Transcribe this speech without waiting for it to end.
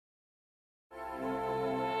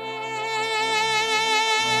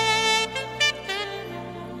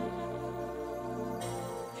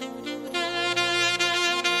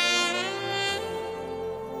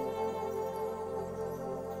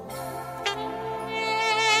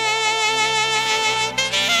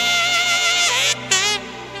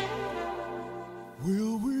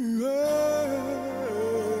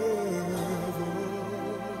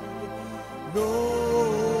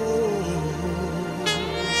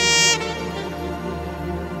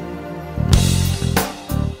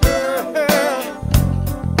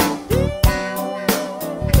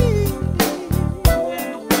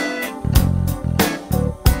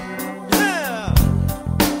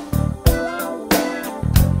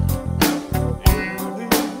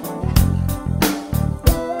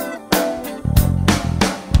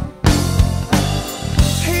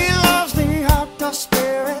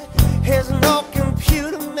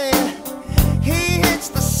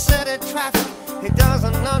traffic he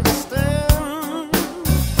doesn't understand.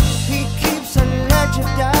 He keeps a ledger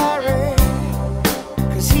diary,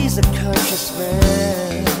 'cause he's a conscious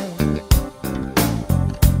man.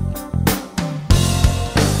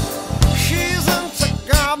 She's into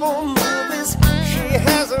gobble movies, she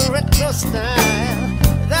has a retro style.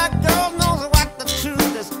 That girl knows what the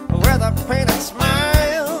truth is, with a painted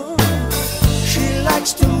smile. She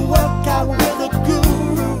likes to work out with a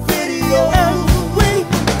guru video. And we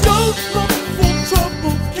don't look for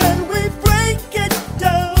trouble, can we break it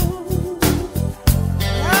down?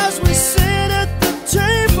 As we sit at the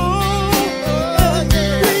table, and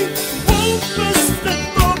we won't miss the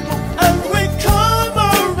bubble, and we come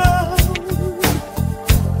around.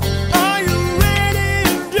 Are you ready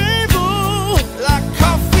and able? Like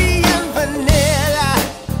coffee and vanilla,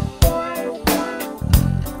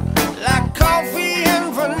 like coffee and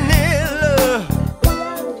vanilla.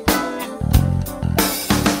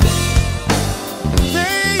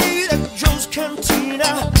 They eat at Joe's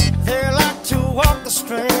Cantina, they like to walk the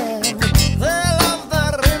Strand. They love the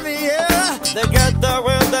Riviera, they get there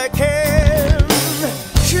when they can.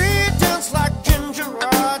 She danced like Ginger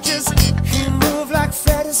Rogers, he moved like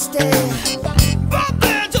Fred Astaire. But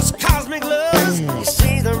they're just cosmic lovers, you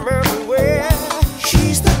see them everywhere.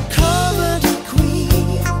 She's the comedy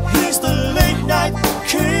queen, he's the late night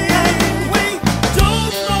king. We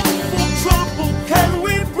don't look for trouble, can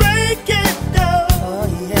we break it down? Oh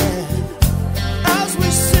yeah. As we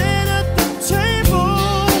sit at the table,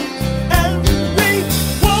 and we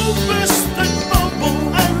won't miss the bubble,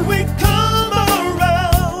 and we come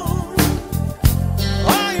around.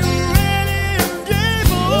 Are you ready and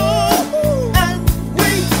able? And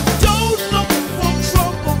we don't look for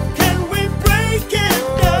trouble, can we break it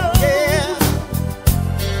down? Yeah.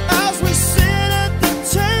 As we sit at the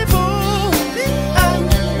table, and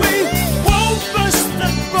we won't miss the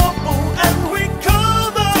bubble, and we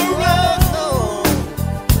come around.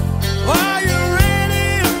 Are you ready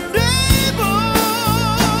and able?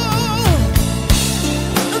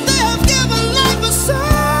 They have given life a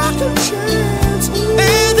second chance,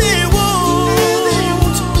 and they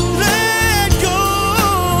won't let go.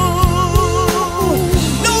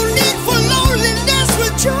 No need for loneliness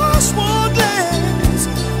with just one glance.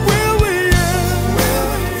 Will we ever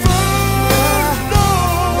know?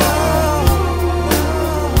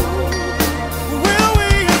 Will we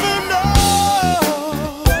ever know?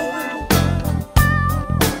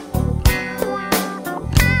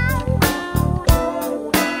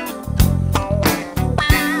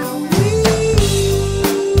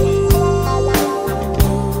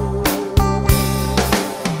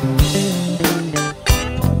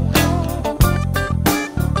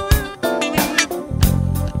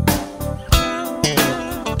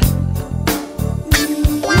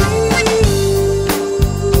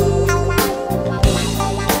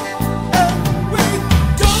 We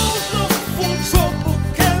don't look for trouble,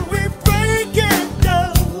 can we break it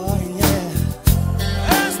down? Oh yeah.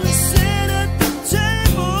 As we sit at the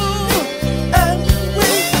table, and we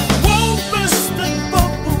won't miss the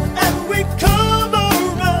bubble, and we come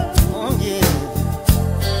around. Oh yeah.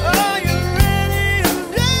 Are you ready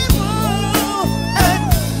and able? And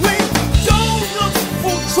we don't look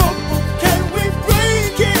for trouble, can we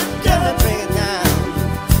break it down?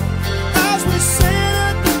 As we sit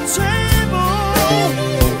at the table,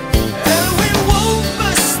 and we won't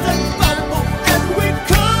miss the bubble, and we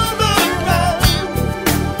come around.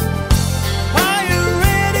 Are you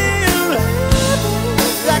ready and able?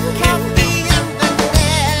 Like coffee and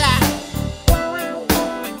vanilla,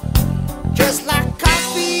 just like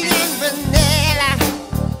coffee and vanilla,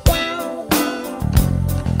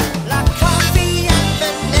 like coffee and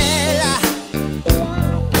vanilla.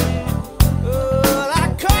 Oh,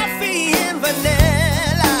 like coffee and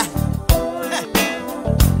vanilla.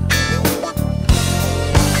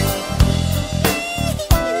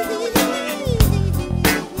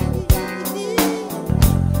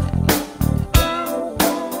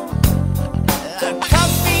 Like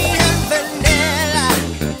coffee and vanilla.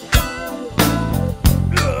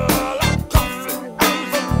 Like coffee and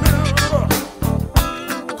vanilla.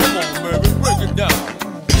 Come on, baby, break it down.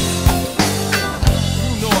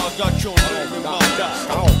 You know I got your name in my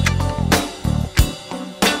dial.